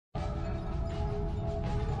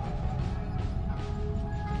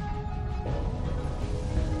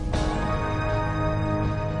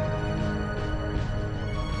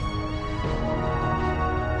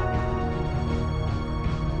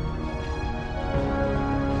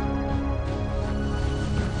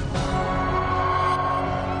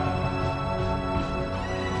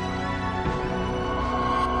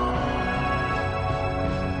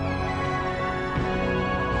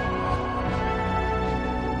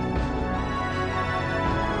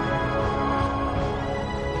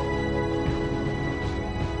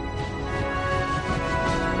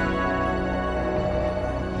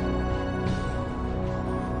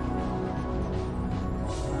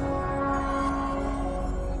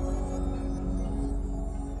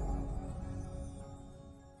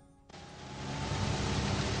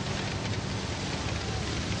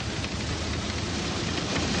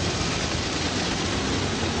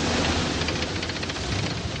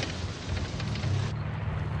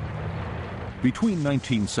Between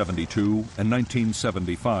 1972 and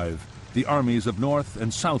 1975, the armies of North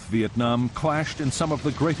and South Vietnam clashed in some of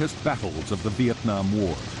the greatest battles of the Vietnam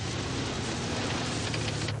War.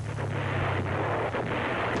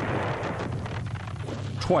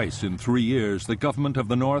 Twice in 3 years, the government of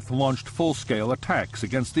the North launched full-scale attacks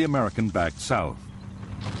against the American-backed South.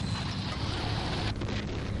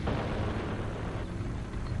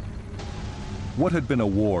 What had been a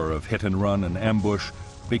war of hit-and-run and ambush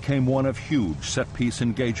became one of huge set-piece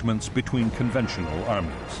engagements between conventional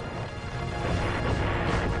armies.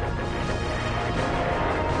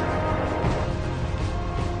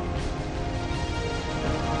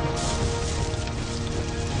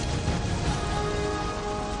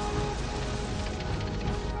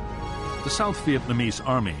 The South Vietnamese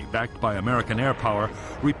army, backed by American air power,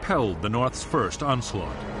 repelled the North's first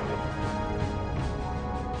onslaught.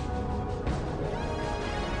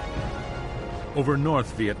 Over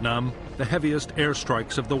North Vietnam, the heaviest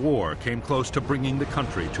airstrikes of the war came close to bringing the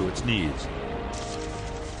country to its knees.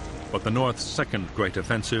 But the North's second great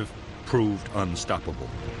offensive proved unstoppable.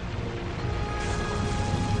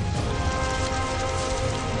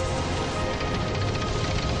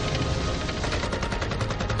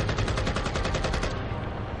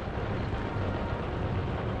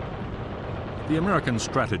 The American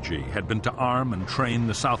strategy had been to arm and train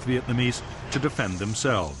the South Vietnamese to defend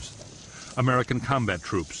themselves. American combat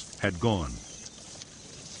troops had gone.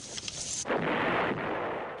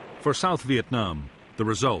 For South Vietnam, the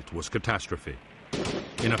result was catastrophe.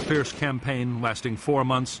 In a fierce campaign lasting 4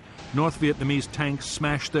 months, North Vietnamese tanks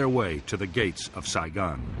smashed their way to the gates of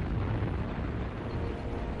Saigon.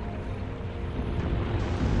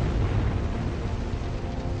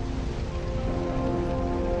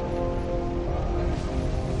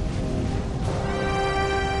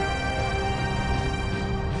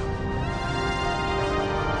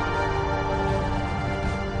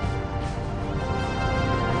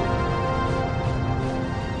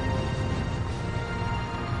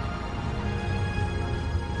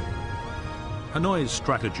 Hanoi's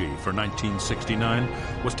strategy for 1969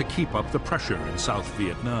 was to keep up the pressure in South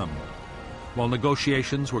Vietnam. While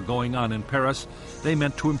negotiations were going on in Paris, they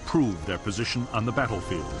meant to improve their position on the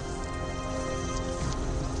battlefield.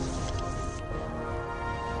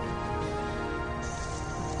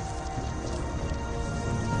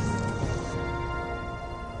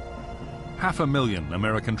 Half a million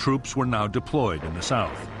American troops were now deployed in the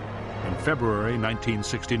South. In February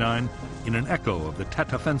 1969, in an echo of the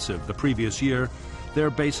Tet Offensive the previous year, their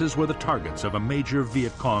bases were the targets of a major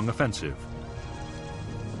Viet Cong offensive.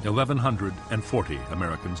 1,140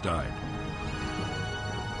 Americans died.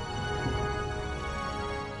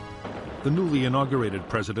 The newly inaugurated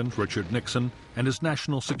President Richard Nixon and his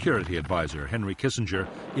national security advisor Henry Kissinger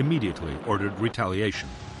immediately ordered retaliation.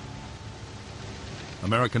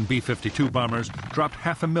 American B-52 bombers dropped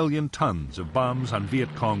 500,000 tons of bombs on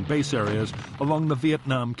Viet Cong base areas along the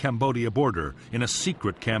Vietnam-Cambodia border in a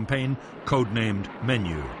secret campaign codenamed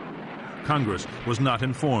Menu. Congress was not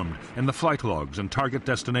informed, and the flight logs and target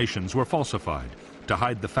destinations were falsified to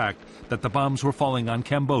hide the fact that the bombs were falling on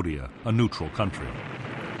Cambodia, a neutral country.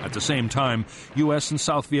 At the same time, U.S. and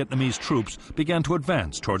South Vietnamese troops began to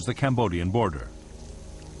advance towards the Cambodian border.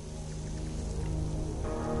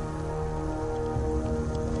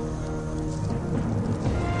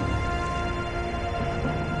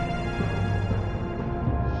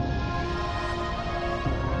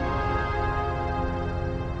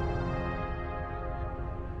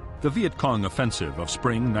 The Viet Cong offensive of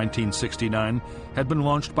spring 1969 had been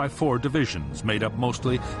launched by 4 divisions made up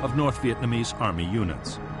mostly of North Vietnamese Army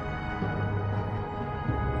units.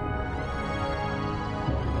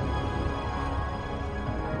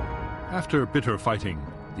 After bitter fighting,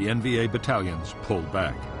 the NVA battalions pulled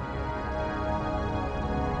back.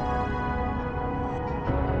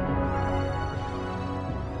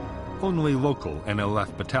 Only local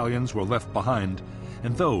NLF battalions were left behind,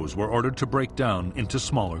 and those were ordered to break down into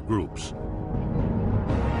smaller groups.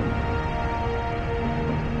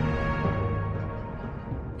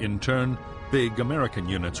 In turn, big American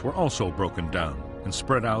units were also broken down and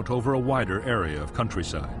spread out over a wider area of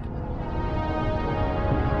countryside.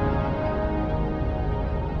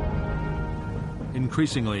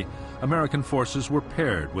 Increasingly, American forces were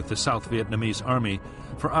paired with the South Vietnamese Army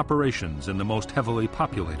for operations in the most heavily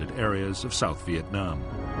populated areas of South Vietnam.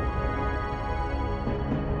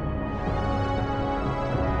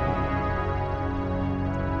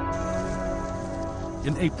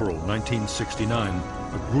 In April 1969,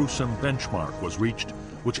 a gruesome benchmark was reached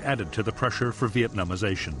which added to the pressure for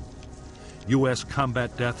Vietnamization. U.S.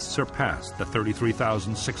 combat deaths surpassed the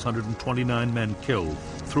 33,629 men killed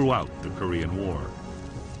throughout the Korean War.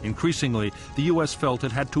 Increasingly, the U.S. felt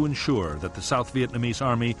it had to ensure that the South Vietnamese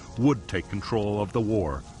army would take control of the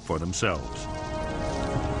war for themselves.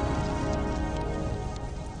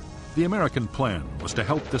 The American plan was to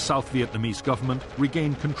help the South Vietnamese government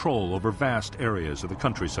regain control over vast areas of the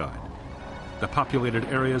countryside. The populated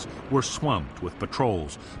areas were swamped with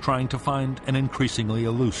patrols trying to find an increasingly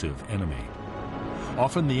elusive enemy.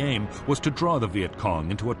 Often the aim was to draw the Viet Cong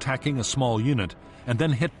into attacking a small unit and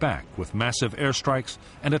then hit back with massive airstrikes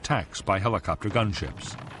and attacks by helicopter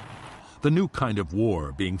gunships. The new kind of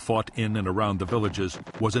war being fought in and around the villages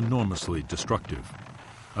was enormously destructive.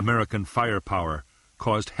 American firepower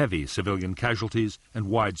caused heavy civilian casualties and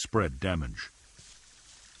widespread damage.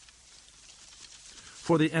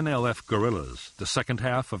 For the NLF guerrillas, the second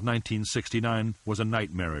half of 1969 was a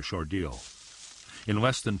nightmarish ordeal. In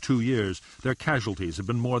less than 2 years, their casualties had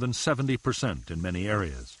been more than 70% in many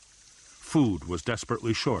areas. Food was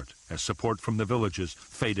desperately short as support from the villages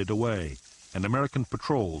faded away, and American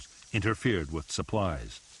patrols interfered with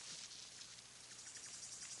supplies.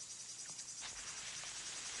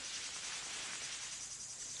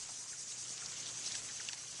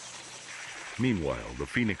 Meanwhile, the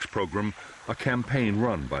Phoenix program, a campaign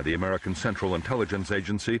run by the American Central Intelligence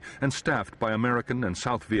Agency and staffed by American and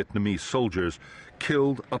South Vietnamese soldiers,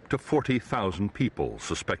 killed up to 40,000 people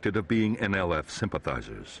suspected of being NLF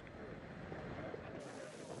sympathizers.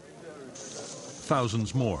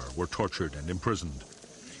 Thousands more were tortured and imprisoned.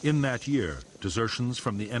 In that year, desertions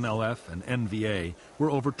from the NLF and NVA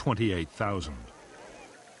were over 28,000.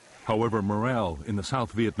 However, morale in the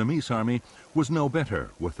South Vietnamese army was no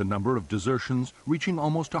better, with the number of desertions reaching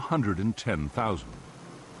almost 110,000.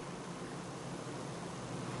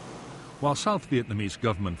 While South Vietnamese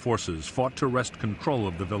government forces fought to wrest control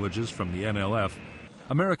of the villages from the NLF,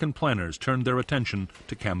 American planners turned their attention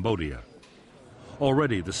to Cambodia.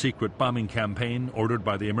 Already the secret bombing campaign ordered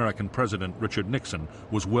by the American President Richard Nixon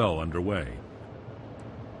was well underway.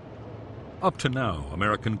 Up to now,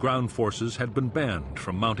 American ground forces had been banned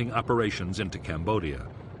from mounting operations into Cambodia.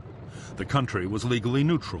 The country was legally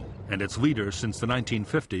neutral, and its leader since the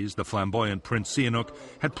 1950s, the flamboyant Prince Sihanouk,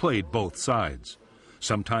 had played both sides.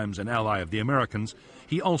 Sometimes an ally of the Americans,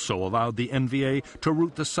 he also allowed the NVA to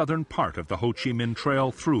route the southern part of the Ho Chi Minh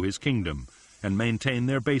Trail through his kingdom and maintain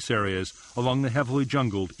their base areas along the heavily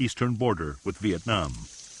jungled eastern border with Vietnam.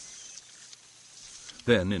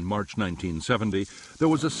 Then, in March 1970, there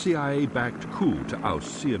was a CIA-backed coup to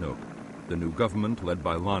oust Sihanouk. The new government, led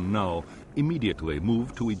by Lon Nol, immediately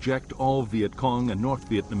moved to eject all Viet Cong and North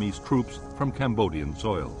Vietnamese troops from Cambodian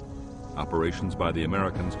soil. Operations by the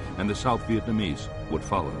Americans and the South Vietnamese would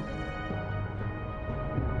follow.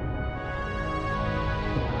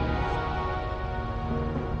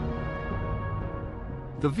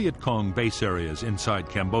 The Viet Cong base areas inside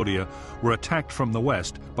Cambodia were attacked from the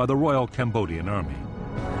west by the Royal Cambodian Army.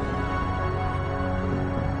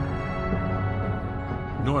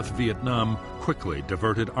 North Vietnam quickly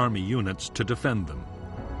diverted army units to defend them.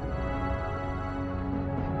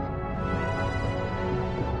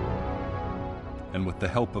 And with the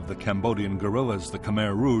help of the Cambodian guerrillas, the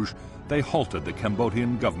Khmer Rouge, they halted the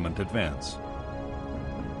Cambodian government advance.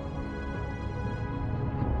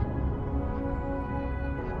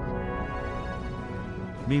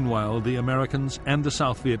 Meanwhile, the Americans and the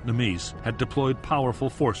South Vietnamese had deployed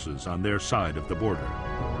powerful forces on their side of the border.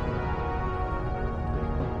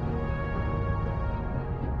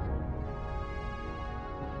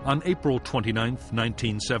 On April 29,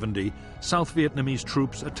 1970, South Vietnamese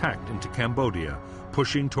troops attacked into Cambodia,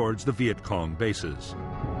 pushing towards the Viet Cong bases.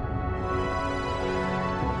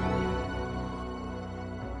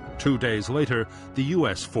 2 days later, the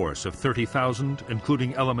U.S. force of 30,000,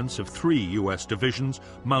 including elements of 3 U.S. divisions,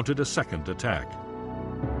 mounted a second attack.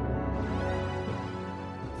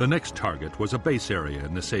 The next target was a base area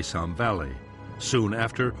in the Se Sam Valley. Soon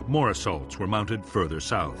after, more assaults were mounted further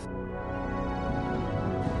south.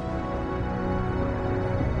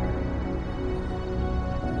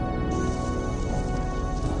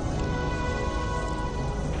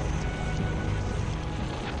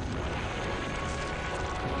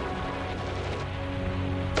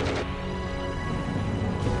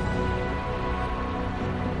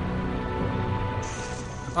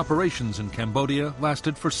 Operations in Cambodia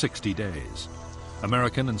lasted for 60 days.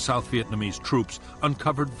 American and South Vietnamese troops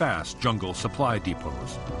uncovered vast jungle supply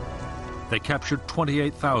depots. They captured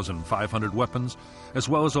 28,500 weapons, as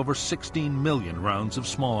well as over 16 million rounds of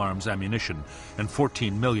small arms ammunition and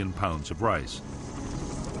 14 million pounds of rice.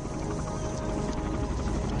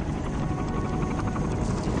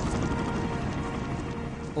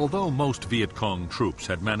 Although most Viet Cong troops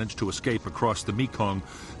had managed to escape across the Mekong,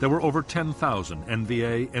 there were over 10,000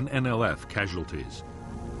 NVA and NLF casualties.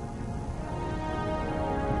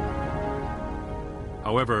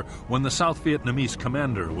 However, when the South Vietnamese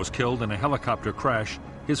commander was killed in a helicopter crash,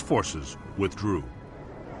 his forces withdrew.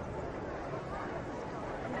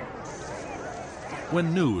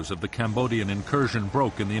 When news of the Cambodian incursion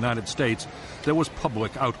broke in the United States, there was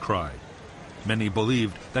public outcry. Many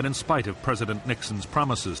believed that in spite of President Nixon's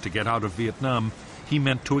promises to get out of Vietnam, he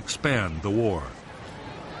meant to expand the war.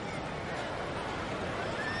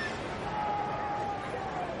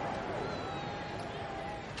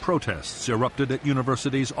 Protests erupted at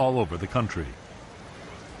universities all over the country.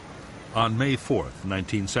 On May 4th,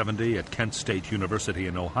 1970, at Kent State University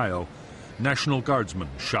in Ohio, National Guardsmen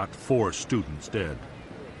shot 4 students dead.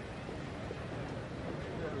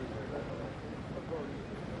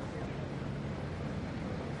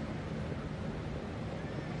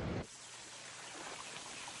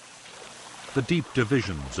 The deep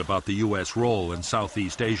divisions about the U.S. role in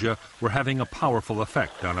Southeast Asia were having a powerful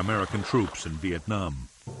effect on American troops in Vietnam.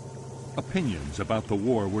 Opinions about the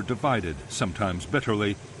war were divided, sometimes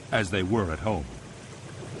bitterly, as they were at home.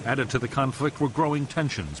 Added to the conflict were growing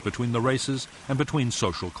tensions between the races and between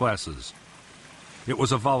social classes. It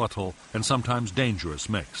was a volatile and sometimes dangerous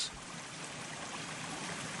mix.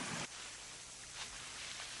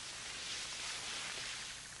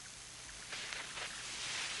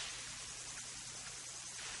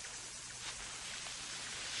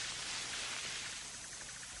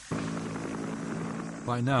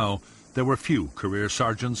 By now, there were few career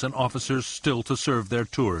sergeants and officers still to serve their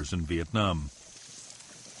tours in Vietnam.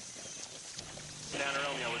 Down to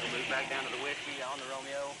Romeo, we can move back down to the Whiskey on the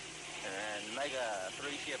Romeo and make a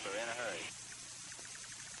 3-shipper in a hurry.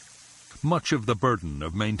 Much of the burden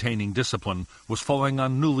of maintaining discipline was falling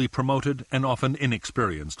on newly promoted and often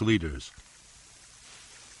inexperienced leaders.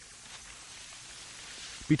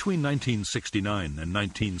 Between 1969 and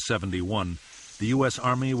 1971, the U.S.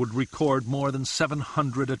 Army would record more than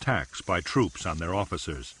 700 attacks by troops on their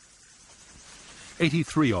officers.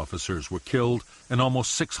 83 officers were killed and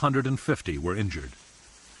almost 650 were injured.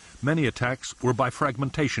 Many attacks were by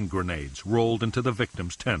fragmentation grenades rolled into the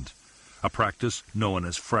victim's tent, a practice known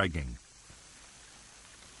as fragging.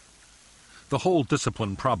 The whole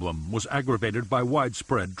discipline problem was aggravated by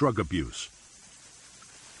widespread drug abuse.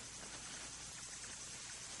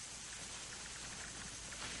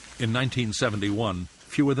 In 1971,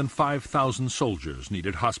 fewer than 5,000 soldiers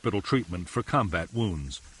needed hospital treatment for combat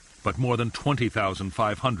wounds, but more than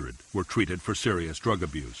 20,500 were treated for serious drug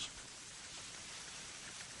abuse.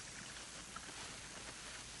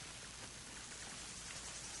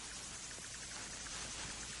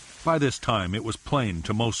 By this time, it was plain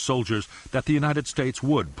to most soldiers that the United States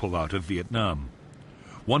would pull out of Vietnam.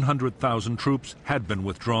 100,000 troops had been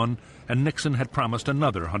withdrawn, and Nixon had promised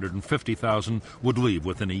another 150,000 would leave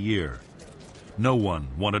within a year. No one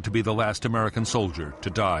wanted to be the last American soldier to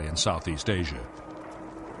die in Southeast Asia.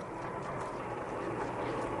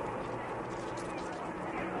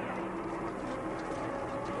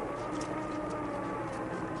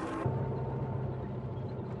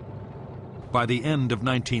 By the end of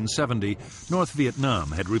 1970, North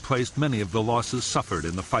Vietnam had replaced many of the losses suffered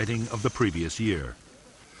in the fighting of the previous year.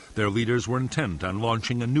 Their leaders were intent on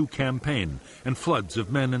launching a new campaign, and floods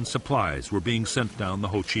of men and supplies were being sent down the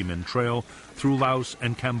Ho Chi Minh Trail through Laos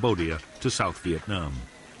and Cambodia to South Vietnam.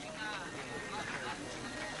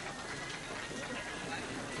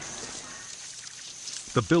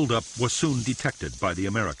 The buildup was soon detected by the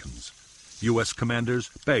Americans. U.S. commanders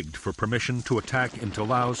begged for permission to attack into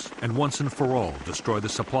Laos and once and for all destroy the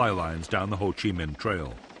supply lines down the Ho Chi Minh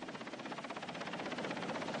Trail.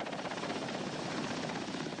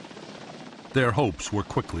 Their hopes were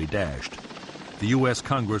quickly dashed. The U.S.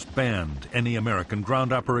 Congress banned any American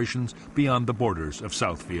ground operations beyond the borders of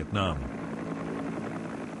South Vietnam.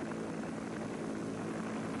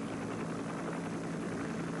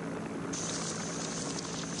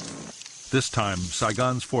 This time,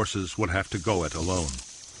 Saigon's forces would have to go it alone.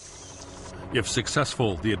 If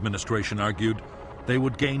successful, the administration argued, they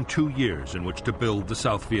would gain 2 years in which to build the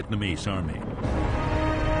South Vietnamese army.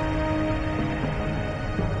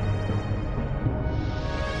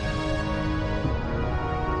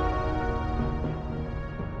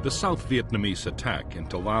 The South Vietnamese attack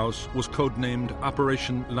into Laos was codenamed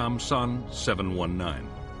Operation Lam Son 719.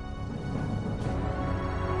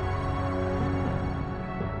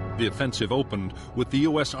 The offensive opened with the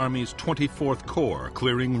U.S. Army's 24th Corps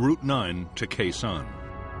clearing Route 9 to Khe Sanh.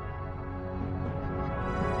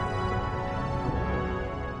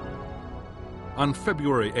 On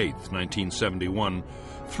February 8, 1971,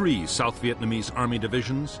 3 South Vietnamese Army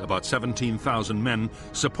divisions, about 17,000 men,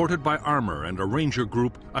 supported by armor and a ranger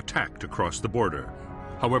group, attacked across the border.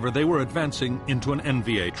 However, they were advancing into an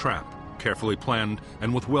NVA trap, carefully planned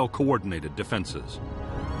and with well-coordinated defenses.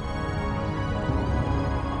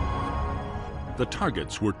 The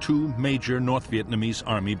targets were 2 major North Vietnamese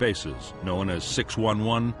Army bases, known as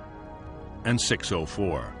 611 and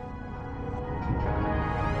 604.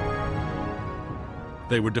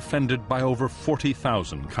 They were defended by over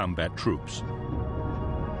 40,000 combat troops.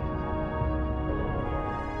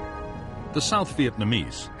 The South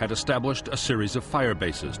Vietnamese had established a series of fire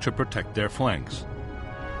bases to protect their flanks.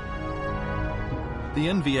 The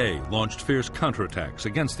NVA launched fierce counterattacks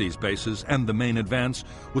against these bases and the main advance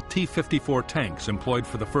with T-54 tanks employed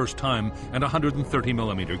for the first time and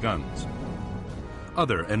 130mm guns.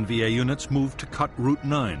 Other NVA units moved to cut Route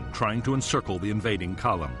 9, trying to encircle the invading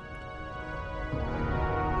column.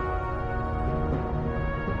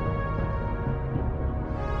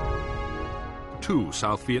 Two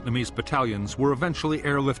South Vietnamese battalions were eventually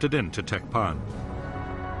airlifted into Tec Pan.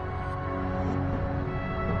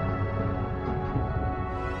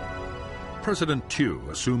 President Thieu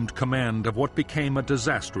assumed command of what became a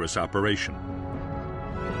disastrous operation.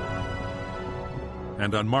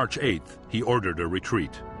 And on March 8th, he ordered a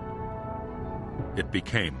retreat. It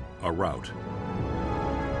became a rout.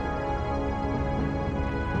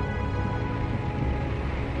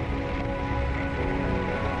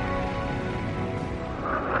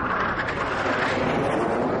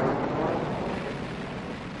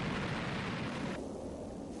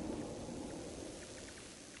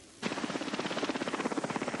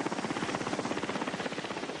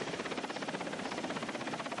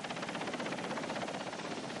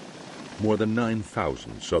 More than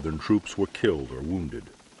 9,000 Southern troops were killed or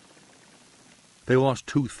wounded. They lost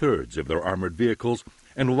 2/3 of their armored vehicles,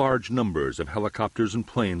 and large numbers of helicopters and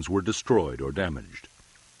planes were destroyed or damaged.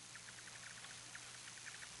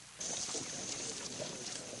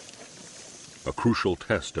 A crucial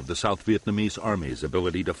test of the South Vietnamese Army's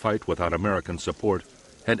ability to fight without American support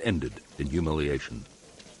had ended in humiliation.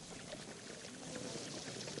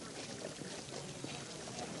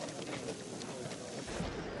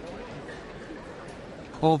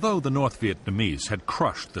 Although the North Vietnamese had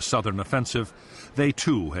crushed the southern offensive, they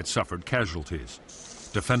too had suffered casualties.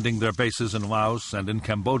 Defending their bases in Laos and in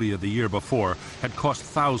Cambodia the year before had cost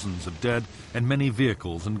thousands of dead and many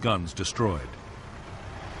vehicles and guns destroyed.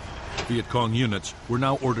 Viet Cong units were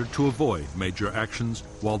now ordered to avoid major actions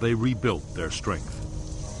while they rebuilt their strength.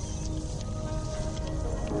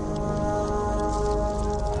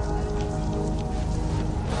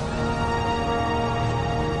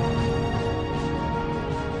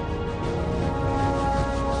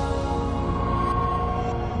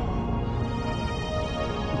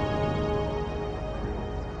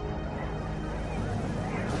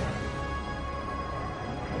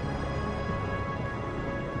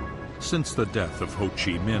 Since the death of Ho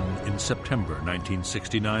Chi Minh in September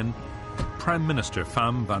 1969, Prime Minister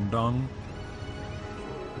Pham Van Dong,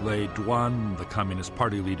 Le Duan, the Communist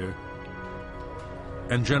Party leader,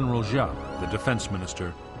 and General Giap, the defense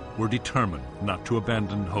minister, were determined not to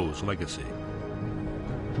abandon Ho's legacy.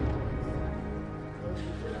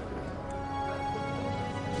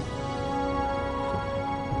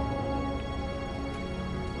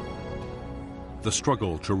 The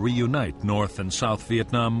struggle to reunite North and South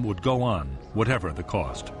Vietnam would go on, whatever the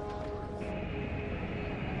cost.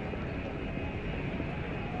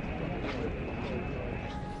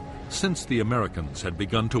 Since the Americans had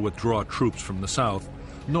begun to withdraw troops from the South,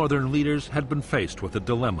 Northern leaders had been faced with a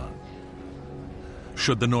dilemma.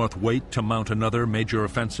 Should the North wait to mount another major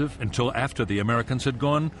offensive until after the Americans had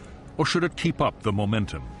gone, or should it keep up the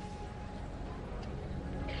momentum?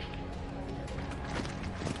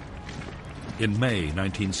 In May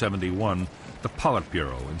 1971, the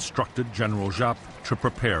Politburo instructed General Giap to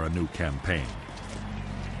prepare a new campaign.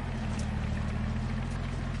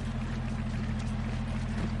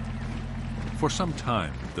 For some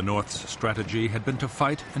time, the North's strategy had been to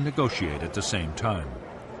fight and negotiate at the same time.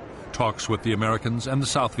 Talks with the Americans and the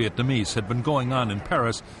South Vietnamese had been going on in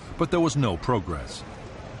Paris, but there was no progress.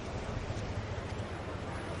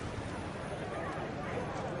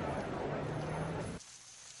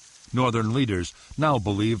 Northern leaders now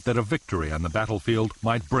believed that a victory on the battlefield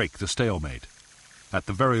might break the stalemate. At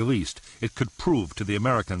the very least, it could prove to the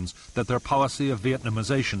Americans that their policy of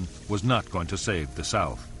Vietnamization was not going to save the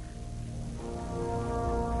South.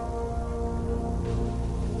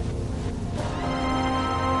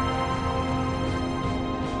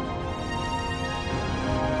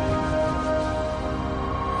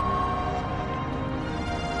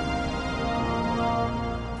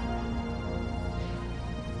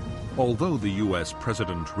 Although the U.S.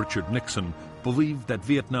 President Richard Nixon believed that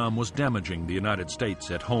Vietnam was damaging the United States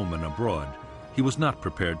at home and abroad, he was not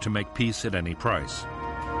prepared to make peace at any price.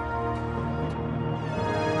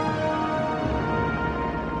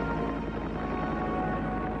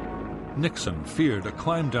 Nixon feared a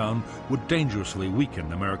climb down would dangerously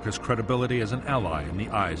weaken America's credibility as an ally in the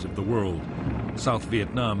eyes of the world. South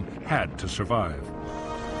Vietnam had to survive.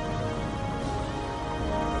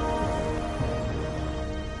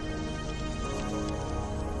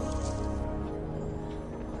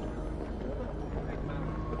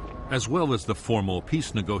 As well as the formal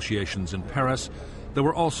peace negotiations in Paris, there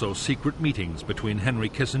were also secret meetings between Henry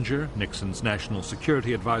Kissinger, Nixon's national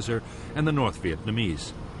security advisor, and the North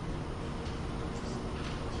Vietnamese.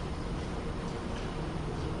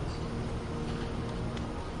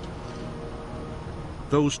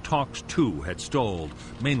 Those talks, too, had stalled,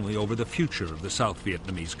 mainly over the future of the South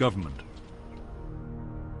Vietnamese government.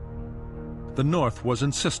 The North was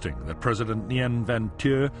insisting that President Nguyen Van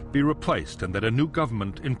Thieu be replaced and that a new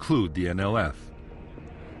government include the NLF.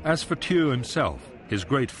 As for Thieu himself, his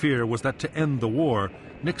great fear was that to end the war,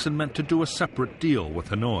 Nixon meant to do a separate deal with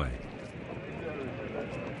Hanoi.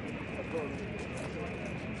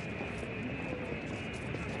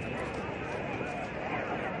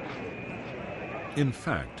 In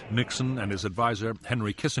fact, Nixon and his advisor,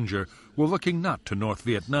 Henry Kissinger, were looking not to North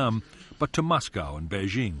Vietnam, but to Moscow and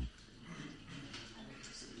Beijing.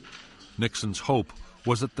 Nixon's hope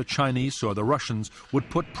was that the Chinese or the Russians would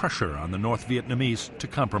put pressure on the North Vietnamese to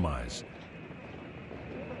compromise.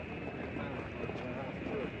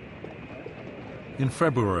 In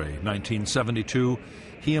February 1972,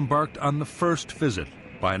 he embarked on the first visit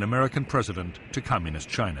by an American president to Communist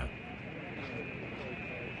China.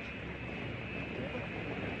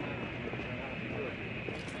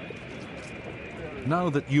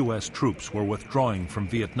 Now that U.S. troops were withdrawing from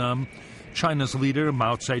Vietnam, China's leader,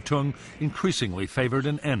 Mao Zedong, increasingly favored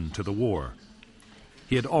an end to the war.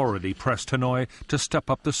 He had already pressed Hanoi to step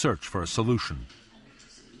up the search for a solution.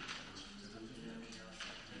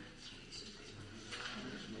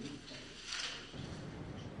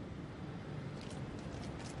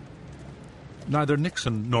 Neither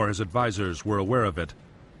Nixon nor his advisors were aware of it,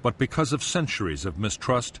 but because of centuries of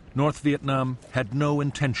mistrust, North Vietnam had no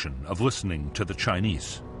intention of listening to the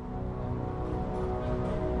Chinese.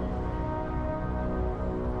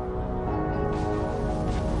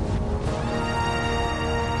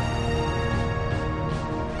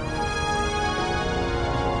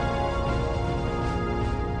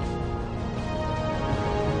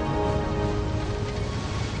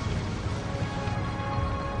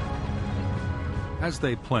 As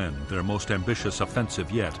they planned their most ambitious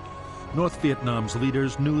offensive yet, North Vietnam's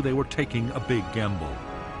leaders knew they were taking a big gamble.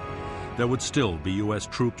 There would still be U.S.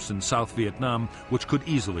 troops in South Vietnam which could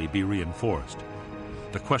easily be reinforced.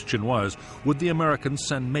 The question was, would the Americans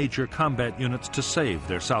send major combat units to save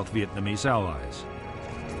their South Vietnamese allies?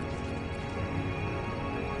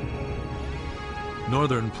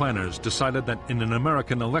 Northern planners decided that in an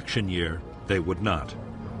American election year, they would not.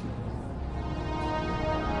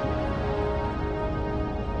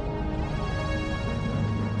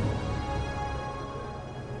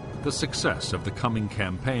 The success of the coming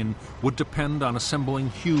campaign would depend on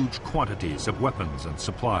assembling huge quantities of weapons and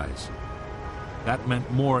supplies. That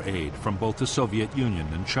meant more aid from both the Soviet Union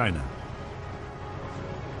and China.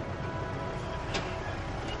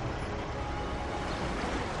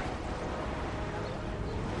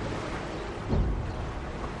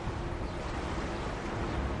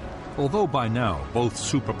 Although by now both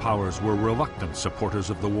superpowers were reluctant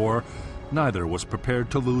supporters of the war, neither was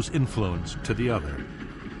prepared to lose influence to the other.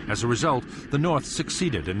 As a result, the North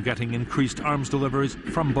succeeded in getting increased arms deliveries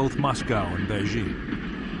from both Moscow and Beijing.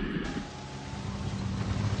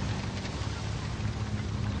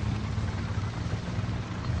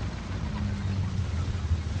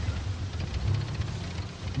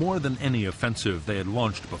 More than any offensive they had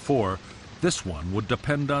launched before, this one would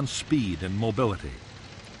depend on speed and mobility.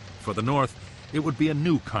 For the North, it would be a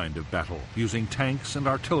new kind of battle, using tanks and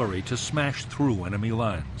artillery to smash through enemy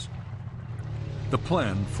lines. The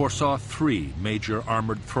plan foresaw 3 major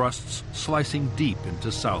armored thrusts slicing deep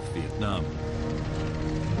into South Vietnam.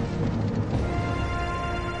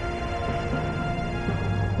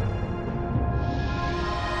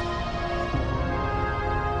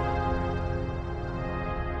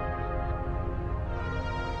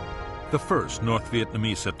 The first North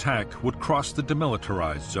Vietnamese attack would cross the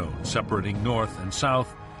demilitarized zone, separating north and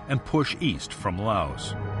south, and push east from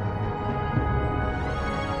Laos.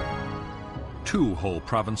 2 whole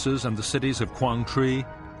provinces and the cities of Quang Tri,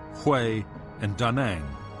 Hue, and Da Nang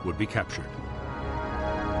would be captured.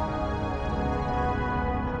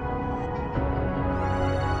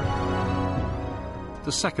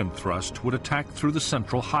 The second thrust would attack through the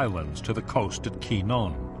central highlands to the coast at Quy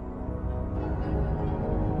Nhon.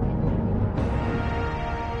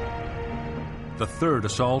 The third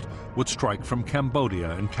assault would strike from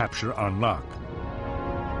Cambodia and capture An Lac.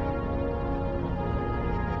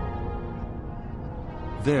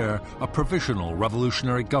 There, a provisional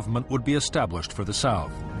revolutionary government would be established for the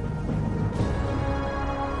south.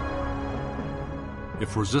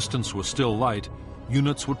 If resistance was still light,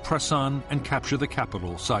 units would press on and capture the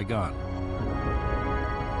capital, Saigon.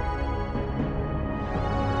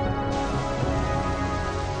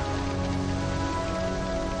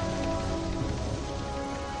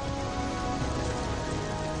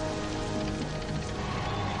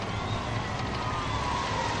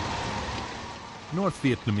 North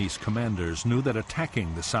Vietnamese commanders knew that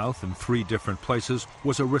attacking the south in 3 different places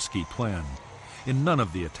was a risky plan. In none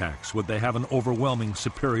of the attacks would they have an overwhelming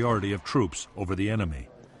superiority of troops over the enemy.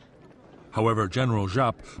 However, General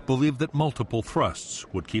Giap believed that multiple thrusts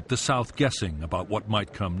would keep the south guessing about what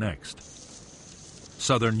might come next.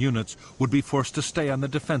 Southern units would be forced to stay on the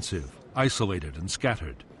defensive, isolated and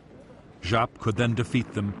scattered. Giap could then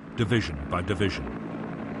defeat them division by division.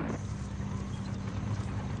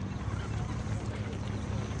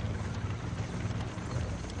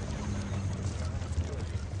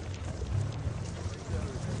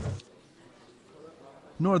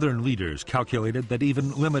 Northern leaders calculated that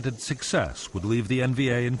even limited success would leave the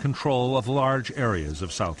NVA in control of large areas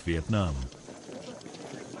of South Vietnam.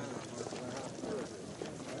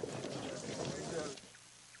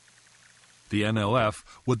 The NLF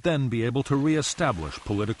would then be able to re-establish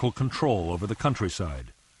political control over the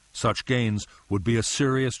countryside. Such gains would be a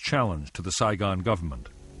serious challenge to the Saigon government.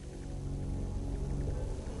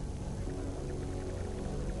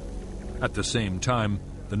 At the same time,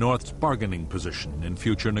 the North's bargaining position in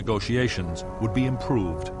future negotiations would be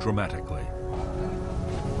improved dramatically.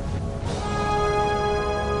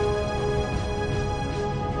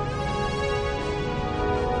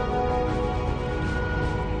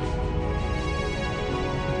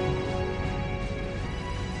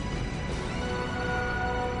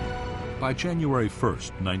 By January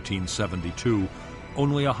 1st, 1972,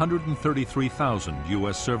 only 133,000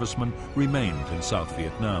 U.S. servicemen remained in South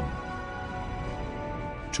Vietnam.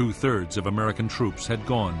 2/3 of American troops had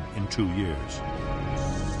gone in 2 years.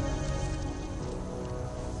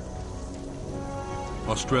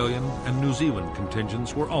 Australian and New Zealand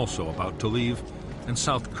contingents were also about to leave, and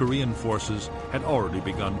South Korean forces had already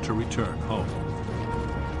begun to return home.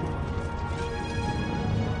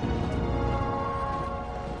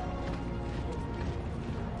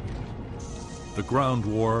 The ground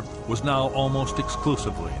war was now almost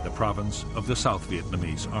exclusively the province of the South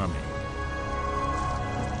Vietnamese Army.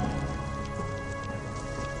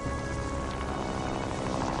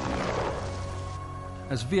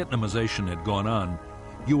 As Vietnamization had gone on,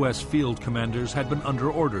 U.S. field commanders had been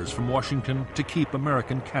under orders from Washington to keep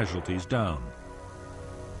American casualties down.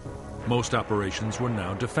 Most operations were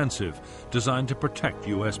now defensive, designed to protect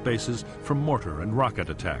U.S. bases from mortar and rocket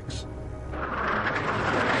attacks.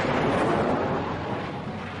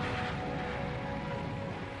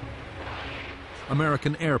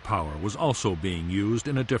 American air power was also being used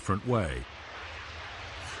in a different way.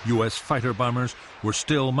 U.S. fighter bombers were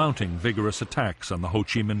still mounting vigorous attacks on the Ho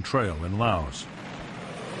Chi Minh Trail in Laos.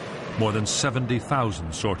 More than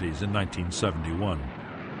 70,000 sorties in 1971.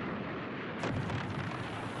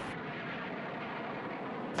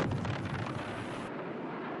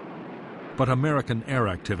 But American air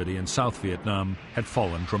activity in South Vietnam had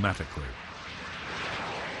fallen dramatically.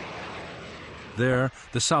 There,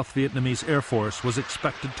 the South Vietnamese Air Force was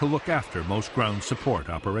expected to look after most ground support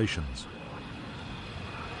operations.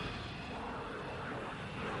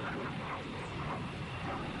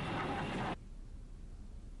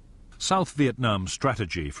 South Vietnam's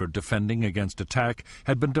strategy for defending against attack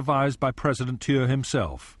had been devised by President Thieu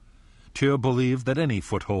himself. Thieu believed that any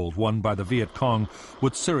foothold won by the Viet Cong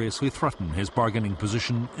would seriously threaten his bargaining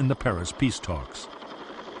position in the Paris peace talks.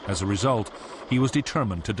 As a result, he was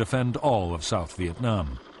determined to defend all of South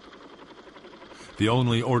Vietnam. The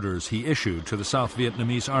only orders he issued to the South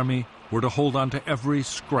Vietnamese army were to hold on to every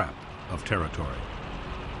scrap of territory.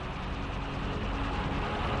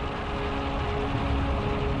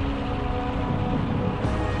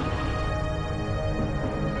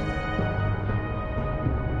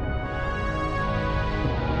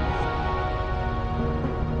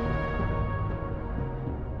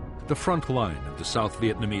 The front line of the South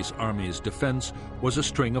Vietnamese Army's defense was a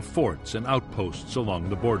string of forts and outposts along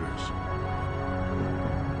the borders.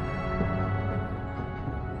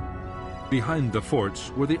 Behind the forts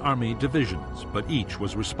were the army divisions, but each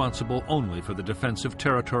was responsible only for the defense of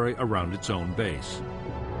territory around its own base.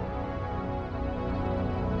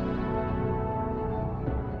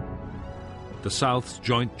 The South's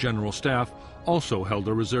Joint General Staff also held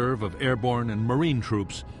a reserve of airborne and marine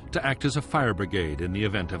troops to act as a fire brigade in the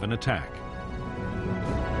event of an attack.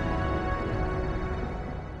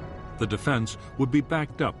 The defense would be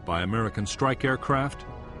backed up by American strike aircraft,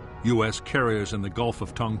 U.S. carriers in the Gulf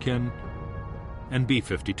of Tonkin, and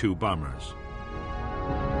B-52 bombers.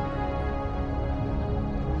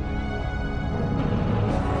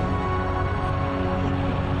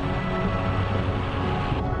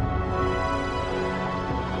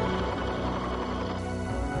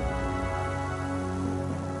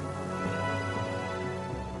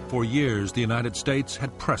 For years, the United States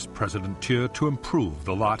had pressed President Thieu to improve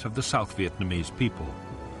the lot of the South Vietnamese people.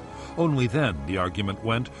 Only then, the argument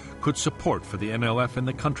went, could support for the NLF in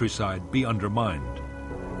the countryside be undermined.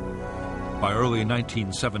 By early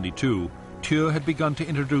 1972, Thieu had begun to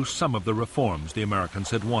introduce some of the reforms the Americans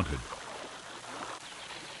had wanted.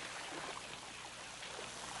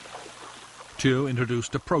 Thieu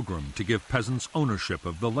introduced a program to give peasants ownership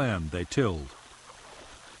of the land they tilled.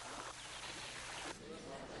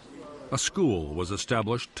 A school was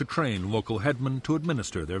established to train local headmen to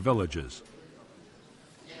administer their villages.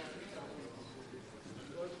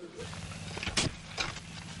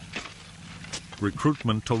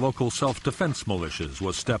 Recruitment to local self-defense militias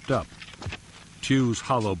was stepped up. Thieu's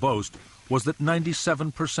hollow boast was that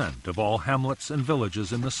 97% of all hamlets and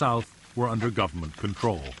villages in the South were under government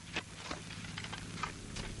control.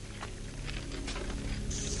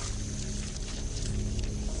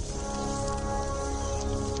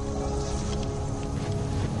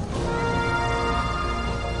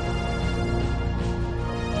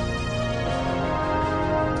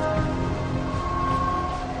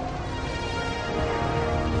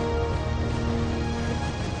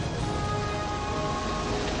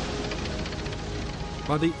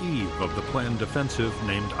 By the eve of the planned offensive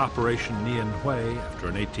named Operation Nguyen Huay after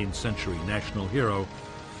an 18th century national hero,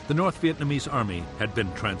 the North Vietnamese army had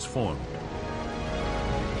been transformed.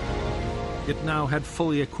 It now had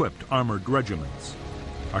fully equipped armored regiments.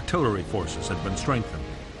 Artillery forces had been strengthened.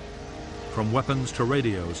 From weapons to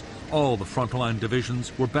radios, all the frontline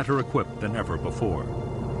divisions were better equipped than ever before.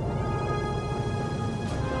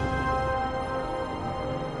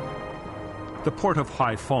 The port of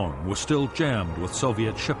Haiphong was still jammed with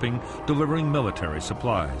Soviet shipping delivering military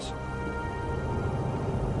supplies.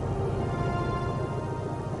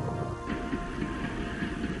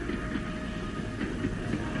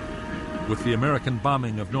 With the American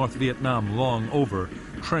bombing of North Vietnam long over,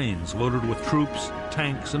 trains loaded with troops,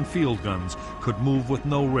 tanks, and field guns could move with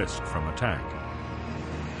no risk from attack.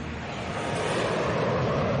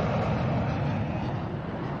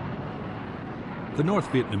 The North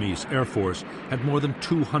Vietnamese Air Force had more than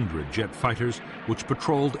 200 jet fighters which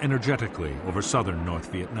patrolled energetically over southern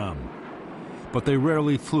North Vietnam. But they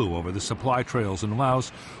rarely flew over the supply trails in Laos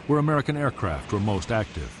where American aircraft were most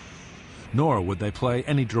active. Nor would they play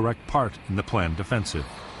any direct part in the planned offensive.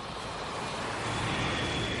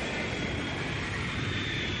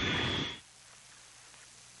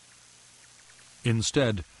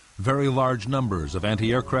 Instead, very large numbers of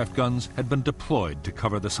anti-aircraft guns had been deployed to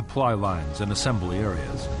cover the supply lines and assembly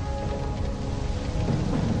areas.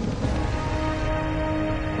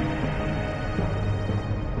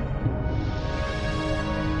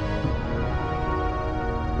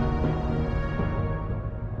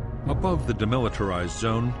 Above the demilitarized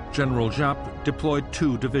zone, General Giap deployed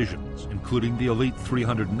 2 divisions, including the elite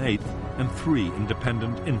 308th and 3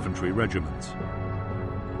 independent infantry regiments.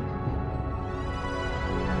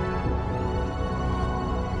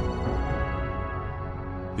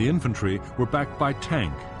 The infantry were backed by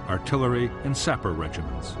tank, artillery, and sapper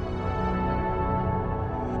regiments.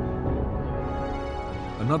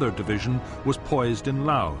 Another division was poised in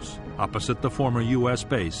Laos, opposite the former U.S.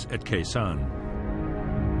 base at Khe Sanh.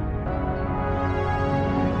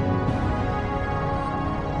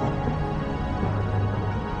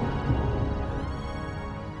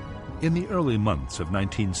 In the early months of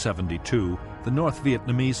 1972, the North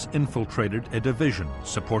Vietnamese infiltrated a division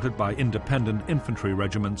supported by independent infantry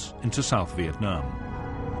regiments into South Vietnam.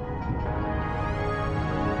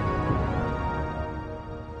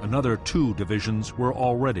 Another 2 divisions were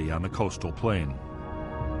already on the coastal plain.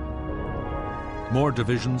 More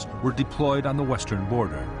divisions were deployed on the western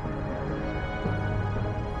border.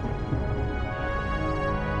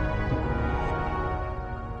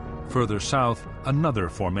 Further south, another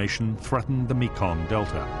formation threatened the Mekong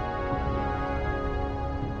Delta.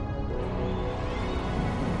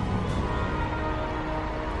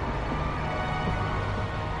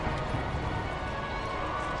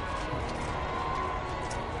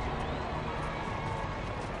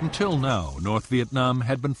 Until now, North Vietnam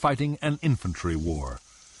had been fighting an infantry war.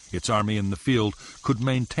 Its army in the field could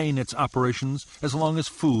maintain its operations as long as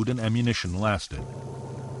food and ammunition lasted.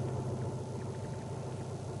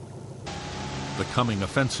 The coming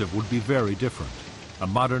offensive would be very different. A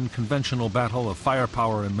modern conventional battle of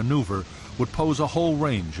firepower and maneuver would pose a whole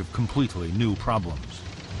range of completely new problems.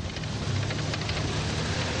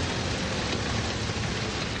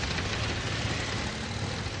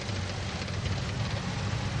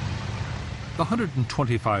 The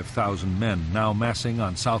 125,000 men now massing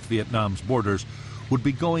on South Vietnam's borders would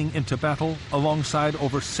be going into battle alongside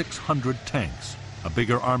over 600 tanks, a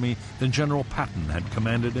bigger army than General Patton had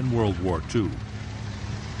commanded in World War II.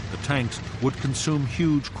 The tanks would consume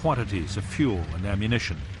huge quantities of fuel and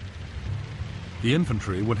ammunition. The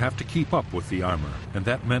infantry would have to keep up with the armor, and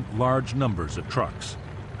that meant large numbers of trucks.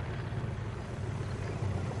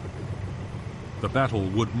 The battle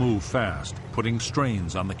would move fast, putting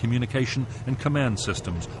strains on the communication and command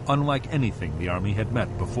systems unlike anything the Army had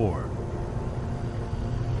met before.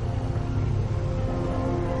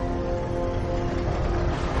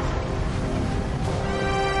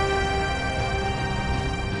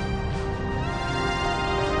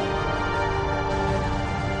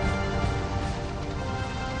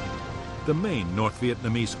 The main North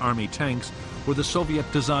Vietnamese Army tanks were the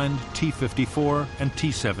Soviet-designed T-54 and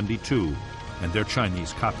T-72, and their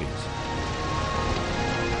Chinese copies.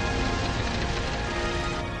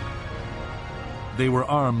 They were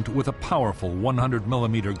armed with a powerful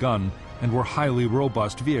 100mm gun and were highly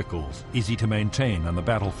robust vehicles, easy to maintain on the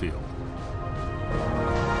battlefield.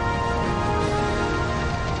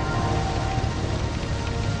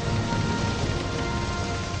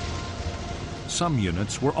 Some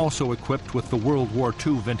units were also equipped with the World War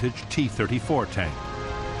II vintage T-34 tank.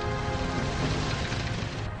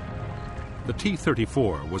 The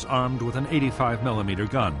T-34 was armed with an 85mm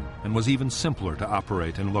gun and was even simpler to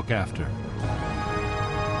operate and look after.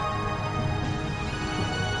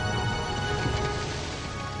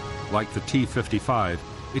 Like the T-55,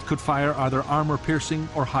 it could fire either armor-piercing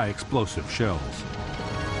or high-explosive shells.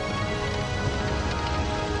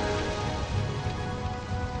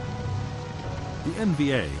 The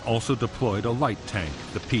NVA also deployed a light tank,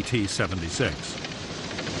 the PT-76.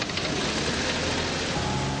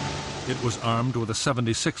 It was armed with a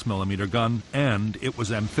 76mm gun, and it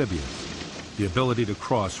was amphibious. The ability to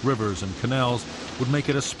cross rivers and canals would make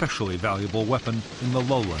it a especially valuable weapon in the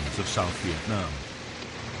lowlands of South Vietnam.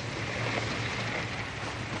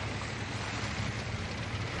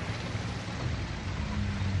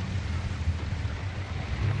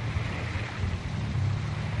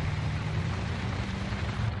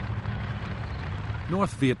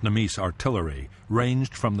 North Vietnamese artillery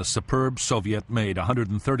ranged from the superb Soviet-made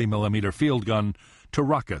 130mm field gun to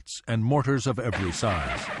rockets and mortars of every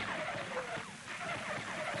size.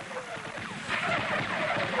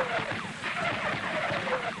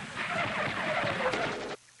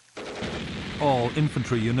 All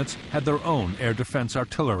infantry units had their own air defense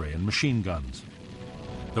artillery and machine guns.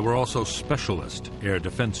 There were also specialist air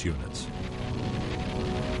defense units.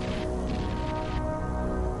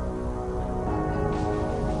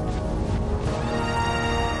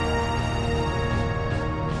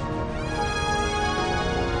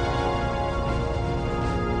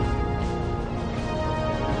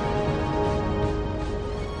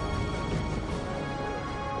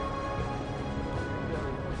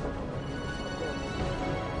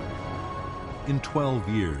 In 12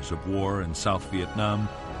 years of war in South Vietnam,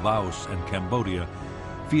 Laos, and Cambodia,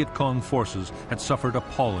 Viet Cong forces had suffered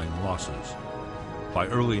appalling losses. By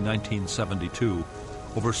early 1972,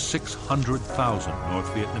 over 600,000 North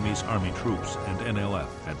Vietnamese Army troops and NLF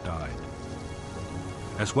had died.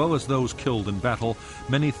 As well as those killed in battle,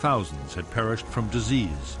 many thousands had perished from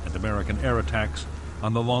disease and American air attacks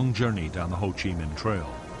on the long journey down the Ho Chi Minh Trail.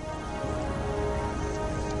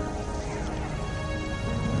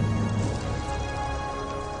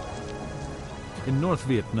 In North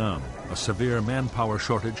Vietnam, a severe manpower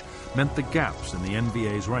shortage meant the gaps in the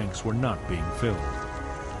NVA's ranks were not being filled.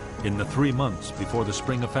 In the 3 months before the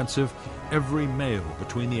spring offensive, every male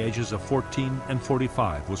between the ages of 14 and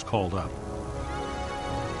 45 was called up.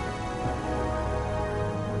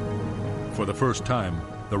 For the first time,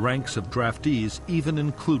 the ranks of draftees even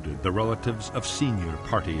included the relatives of senior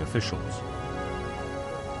party officials.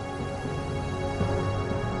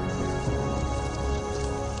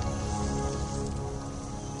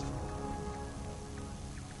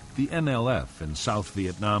 The NLF in South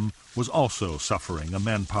Vietnam was also suffering a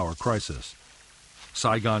manpower crisis.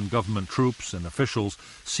 Saigon government troops and officials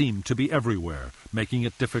seemed to be everywhere, making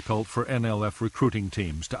it difficult for NLF recruiting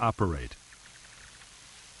teams to operate.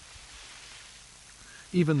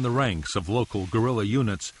 Even the ranks of local guerrilla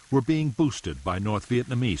units were being boosted by North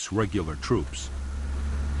Vietnamese regular troops.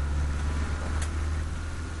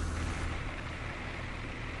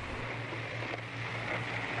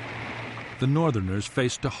 The Northerners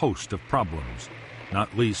faced a host of problems,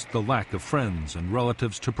 not least the lack of friends and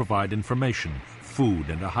relatives to provide information, food,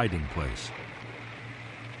 and a hiding place.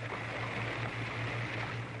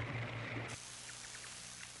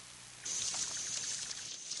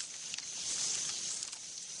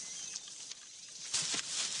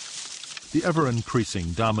 The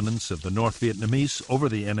ever-increasing dominance of the North Vietnamese over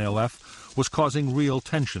the NLF was causing real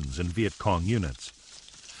tensions in Viet Cong units.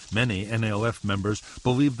 Many NLF members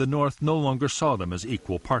believed the North no longer saw them as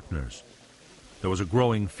equal partners. There was a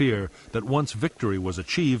growing fear that once victory was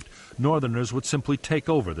achieved, Northerners would simply take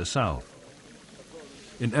over the South.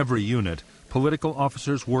 In every unit, political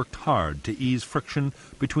officers worked hard to ease friction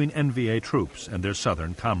between NVA troops and their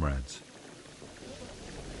Southern comrades.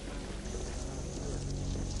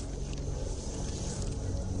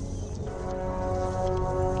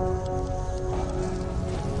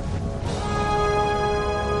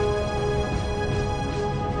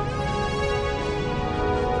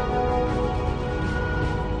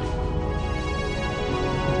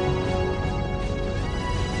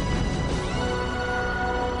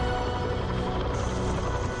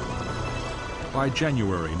 By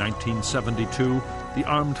January 1972, the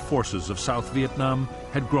armed forces of South Vietnam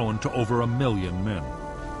had grown to over 1 million men.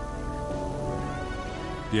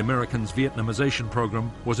 The Americans' Vietnamization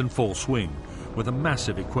program was in full swing, with a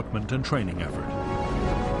massive equipment and training effort.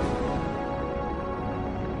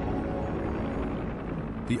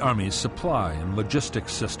 The Army's supply and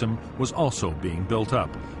logistics system was also being built up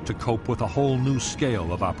to cope with a whole new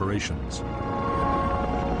scale of operations.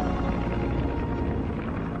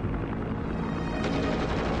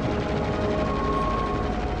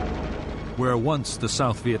 Where once the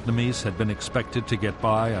South Vietnamese had been expected to get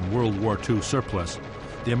by on World War II surplus,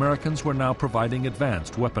 the Americans were now providing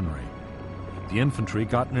advanced weaponry. The infantry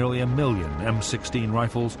got nearly 1 million M16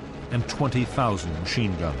 rifles and 20,000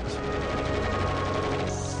 machine guns.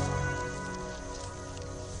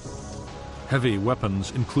 Heavy weapons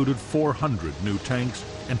included 400 new tanks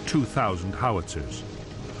and 2,000 howitzers,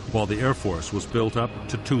 while the Air Force was built up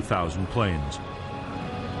to 2,000 planes.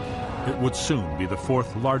 It would soon be the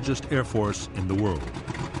 4th largest air force in the world.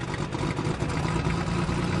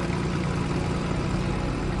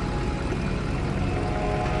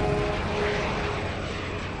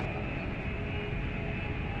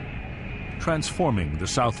 Transforming the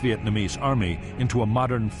South Vietnamese army into a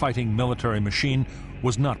modern fighting military machine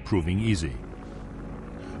was not proving easy.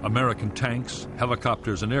 American tanks,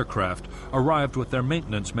 helicopters, and aircraft arrived with their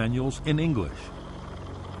maintenance manuals in English.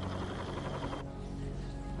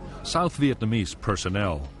 South Vietnamese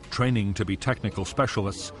personnel, training to be technical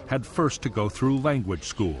specialists, had first to go through language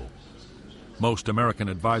school. Most American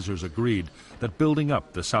advisors agreed that building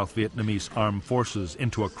up the South Vietnamese armed forces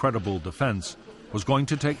into a credible defense was going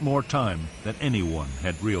to take more time than anyone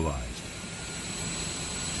had realized.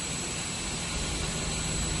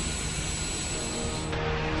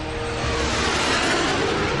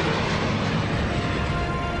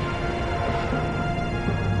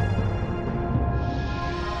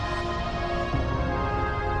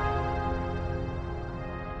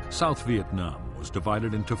 South Vietnam was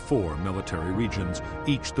divided into 4 military regions,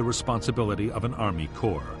 each the responsibility of an army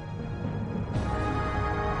corps.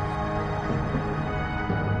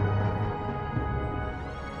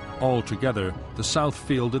 Altogether, the South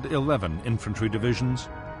fielded 11 infantry divisions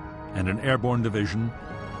and an airborne division,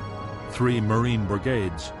 3 Marine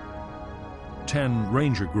brigades, 10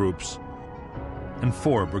 ranger groups, and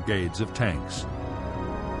 4 brigades of tanks.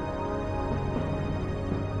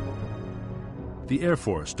 The Air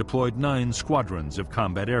Force deployed 9 squadrons of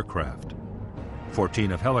combat aircraft,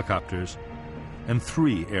 14 of helicopters, and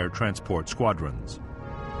 3 air transport squadrons.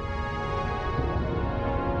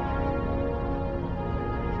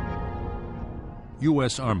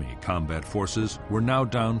 U.S. Army combat forces were now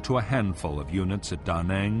down to a handful of units at Da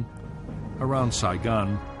Nang, around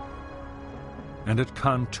Saigon, and at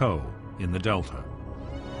Can Tho in the Delta.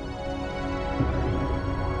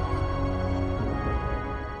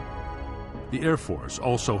 The Air Force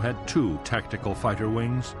also had 2 tactical fighter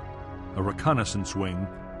wings, a reconnaissance wing,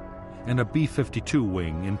 and a B-52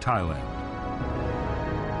 wing in Thailand.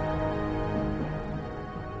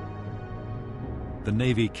 The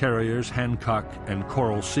Navy carriers Hancock and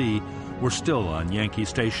Coral Sea were still on Yankee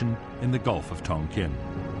Station in the Gulf of Tonkin.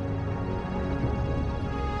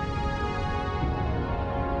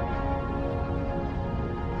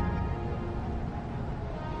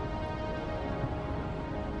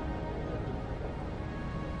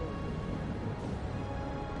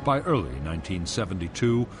 By early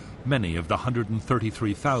 1972, many of the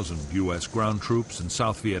 133,000 U.S. ground troops in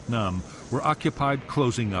South Vietnam were occupied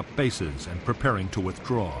closing up bases and preparing to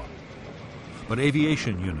withdraw. But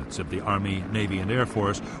aviation units of the Army, Navy, and Air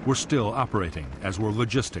Force were still operating, as were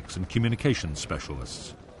logistics and communications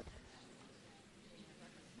specialists.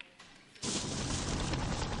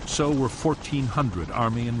 So were 1,400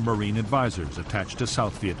 Army and Marine advisors attached to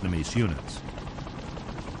South Vietnamese units.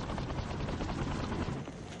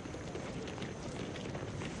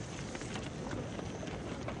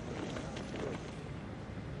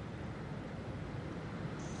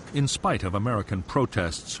 In spite of American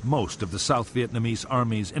protests, most of the South Vietnamese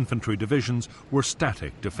Army's infantry divisions were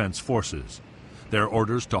static defense forces. Their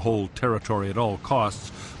orders to hold territory at all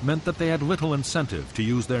costs meant that they had little incentive to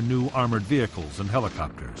use their new armored vehicles and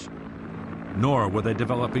helicopters. Nor were they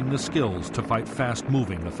developing the skills to fight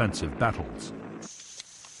fast-moving offensive battles.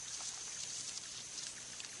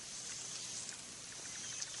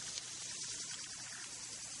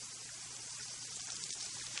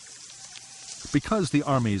 Because the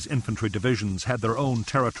Army's infantry divisions had their own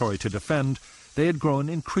territory to defend, they had grown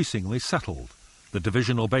increasingly settled. The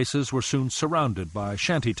divisional bases were soon surrounded by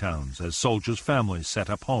shanty towns as soldiers' families set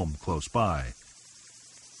up home close by.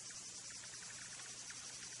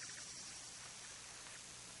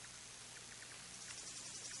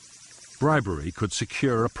 Bribery could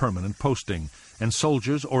secure a permanent posting, and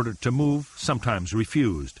soldiers ordered to move sometimes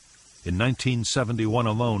refused. In 1971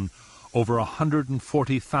 alone, over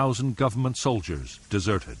 140,000 government soldiers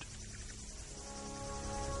deserted.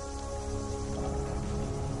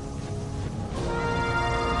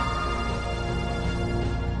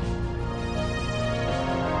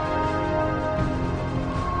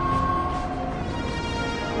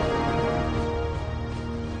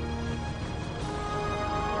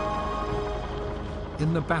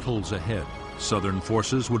 In the battles ahead, Southern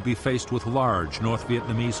forces would be faced with large North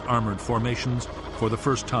Vietnamese armored formations for the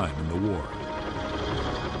first time in the war.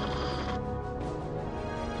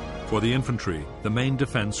 For the infantry, the main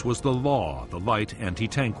defense was the Law, the light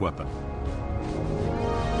anti-tank weapon.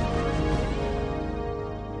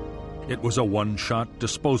 It was a one-shot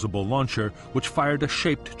disposable launcher which fired a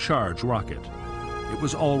shaped charge rocket. It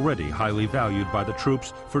was already highly valued by the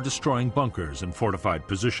troops for destroying bunkers and fortified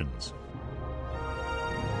positions.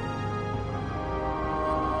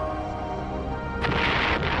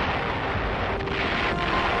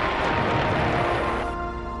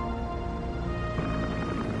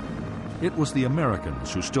 It was the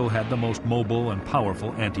Americans who still had the most mobile and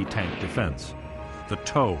powerful anti-tank defense. The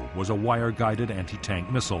TOW was a wire-guided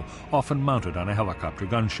anti-tank missile, often mounted on a helicopter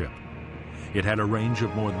gunship. It had a range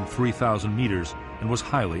of more than 3,000 meters and was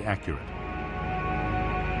highly accurate.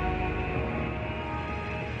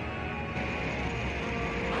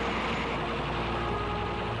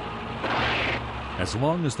 As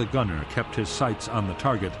long as the gunner kept his sights on the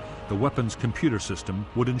target, the weapon's computer system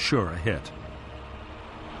would ensure a hit.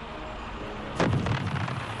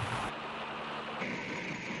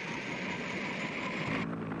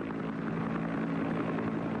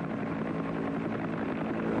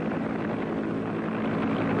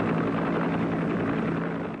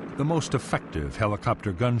 The most effective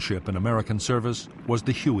helicopter gunship in American service was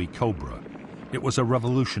the Huey Cobra. It was a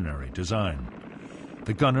revolutionary design.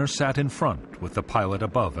 The gunner sat in front with the pilot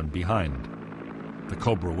above and behind. The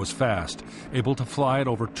Cobra was fast, able to fly at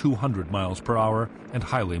over 200 miles per hour and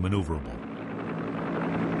highly maneuverable.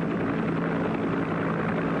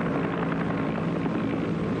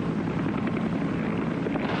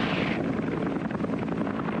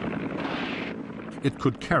 It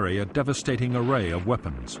could carry a devastating array of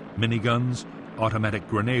weapons: miniguns, automatic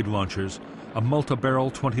grenade launchers, a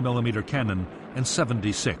multi-barrel 20mm cannon, and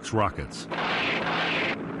 76 rockets.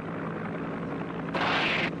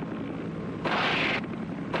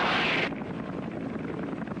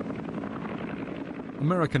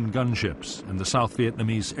 American gunships and the South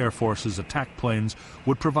Vietnamese Air Force's attack planes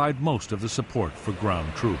would provide most of the support for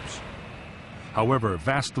ground troops. However,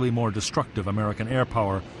 vastly more destructive American air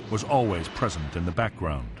power was always present in the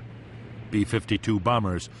background. B-52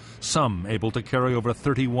 bombers, some able to carry over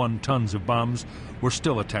 31 tons of bombs, were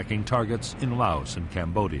still attacking targets in Laos and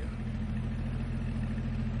Cambodia.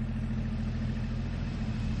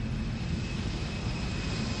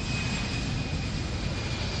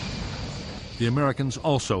 The Americans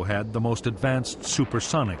also had the most advanced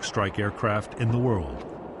supersonic strike aircraft in the world.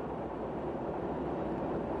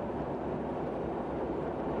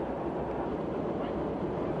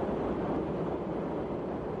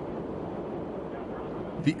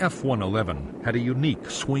 The F-111 had a unique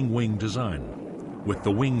swing-wing design. With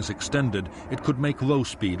the wings extended, it could make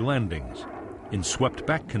low-speed landings. In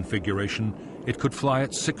swept-back configuration, it could fly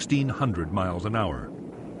at 1,600 miles an hour.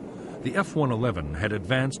 The F-111 had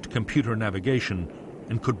advanced computer navigation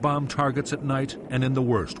and could bomb targets at night and in the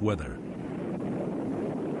worst weather.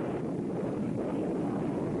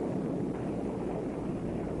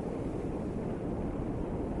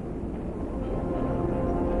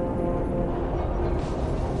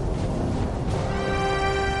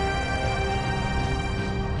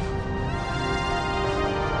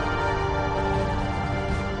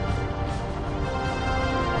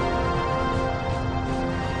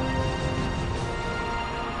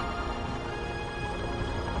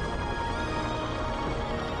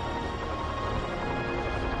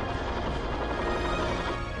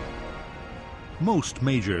 Most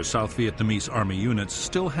major South Vietnamese Army units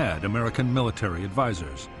still had American military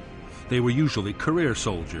advisors. They were usually career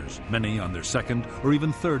soldiers, many on their second or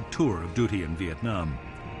even third tour of duty in Vietnam.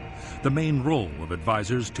 The main role of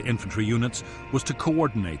advisors to infantry units was to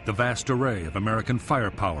coordinate the vast array of American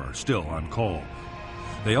firepower still on call.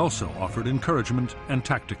 They also offered encouragement and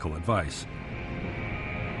tactical advice.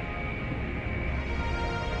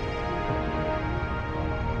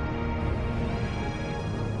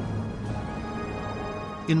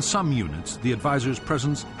 In some units, the advisor's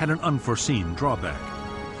presence had an unforeseen drawback.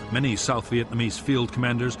 Many South Vietnamese field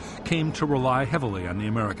commanders came to rely heavily on the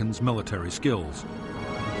Americans' military skills.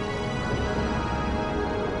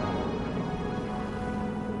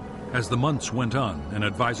 As the months went on and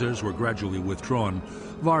advisors were gradually withdrawn,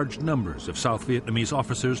 large numbers of South Vietnamese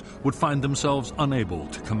officers would find themselves unable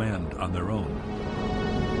to command on their own.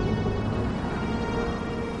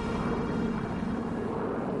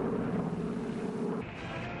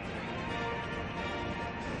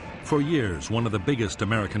 For years, one of the biggest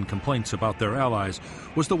American complaints about their allies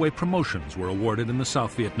was the way promotions were awarded in the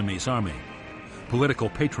South Vietnamese Army. Political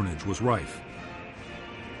patronage was rife.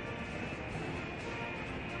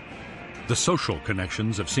 The social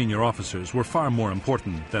connections of senior officers were far more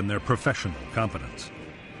important than their professional competence.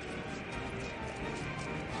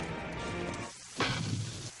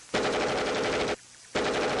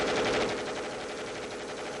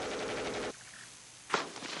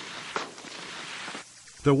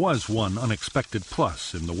 There was one unexpected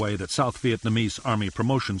plus in the way that South Vietnamese Army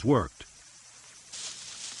promotions worked.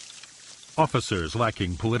 Officers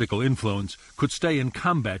lacking political influence could stay in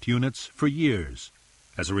combat units for years.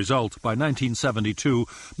 As a result, by 1972,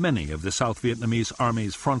 many of the South Vietnamese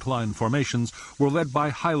Army's frontline formations were led by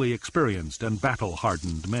highly experienced and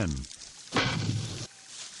battle-hardened men.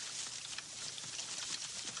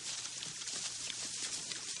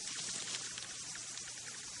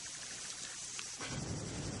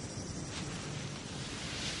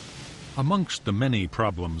 Amongst the many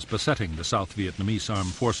problems besetting the South Vietnamese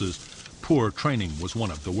armed forces, poor training was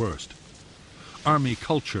one of the worst. Army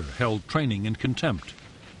culture held training in contempt.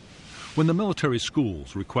 When the military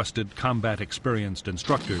schools requested combat-experienced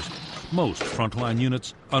instructors, most frontline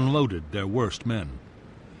units unloaded their worst men.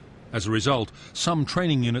 As a result, some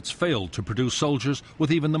training units failed to produce soldiers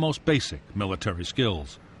with even the most basic military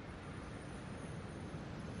skills.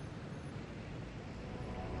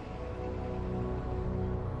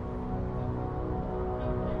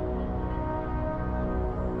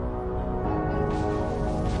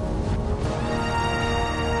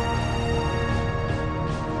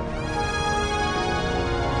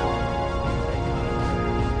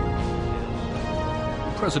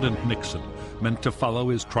 President Nixon meant to follow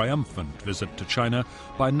his triumphant visit to China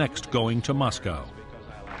by next going to Moscow.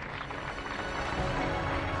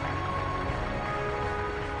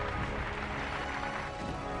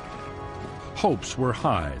 Hopes were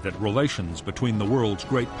high that relations between the world's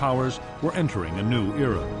great powers were entering a new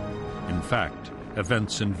era. In fact,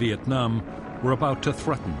 events in Vietnam were about to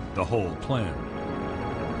threaten the whole plan.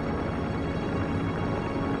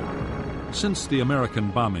 Since the American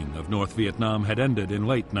bombing of North Vietnam had ended in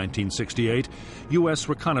late 1968, U.S.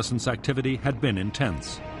 reconnaissance activity had been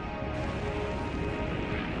intense.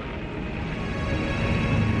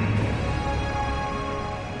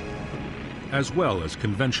 As well as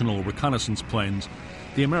conventional reconnaissance planes,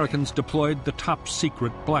 the Americans deployed the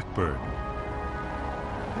top-secret Blackbird.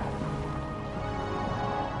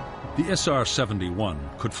 The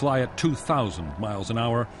SR-71 could fly at 2,000 miles an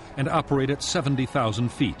hour and operate at 70,000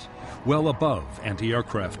 feet, well above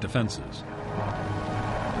anti-aircraft defenses.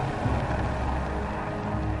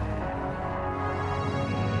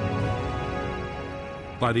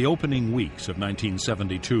 By the opening weeks of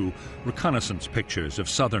 1972, reconnaissance pictures of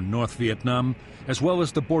southern North Vietnam, as well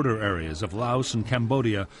as the border areas of Laos and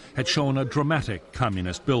Cambodia, had shown a dramatic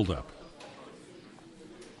communist buildup.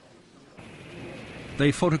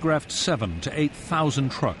 They photographed 7,000 to 8,000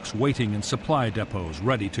 trucks waiting in supply depots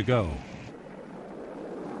ready to go.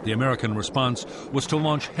 The American response was to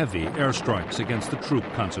launch heavy airstrikes against the troop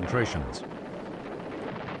concentrations.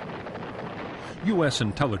 U.S.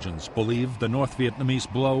 intelligence believed the North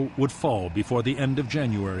Vietnamese blow would fall before the end of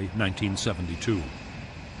January 1972.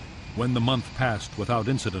 When the month passed without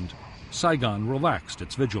incident, Saigon relaxed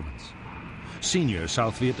its vigilance. Senior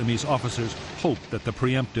South Vietnamese officers hoped that the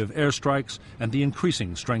preemptive airstrikes and the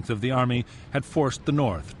increasing strength of the army had forced the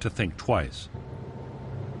North to think twice.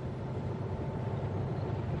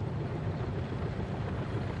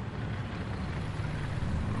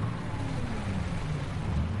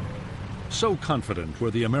 So confident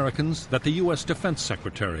were the Americans that the U.S. Defense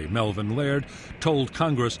Secretary, Melvin Laird, told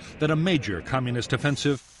Congress that a major communist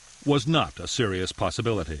offensive was not a serious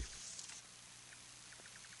possibility.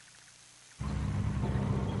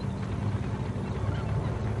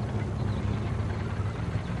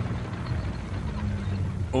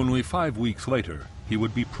 Only 5 weeks later, he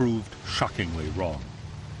would be proved shockingly wrong.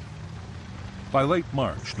 By late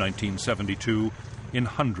March 1972, in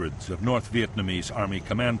hundreds of North Vietnamese Army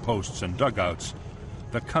command posts and dugouts,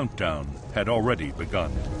 the countdown had already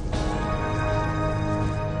begun.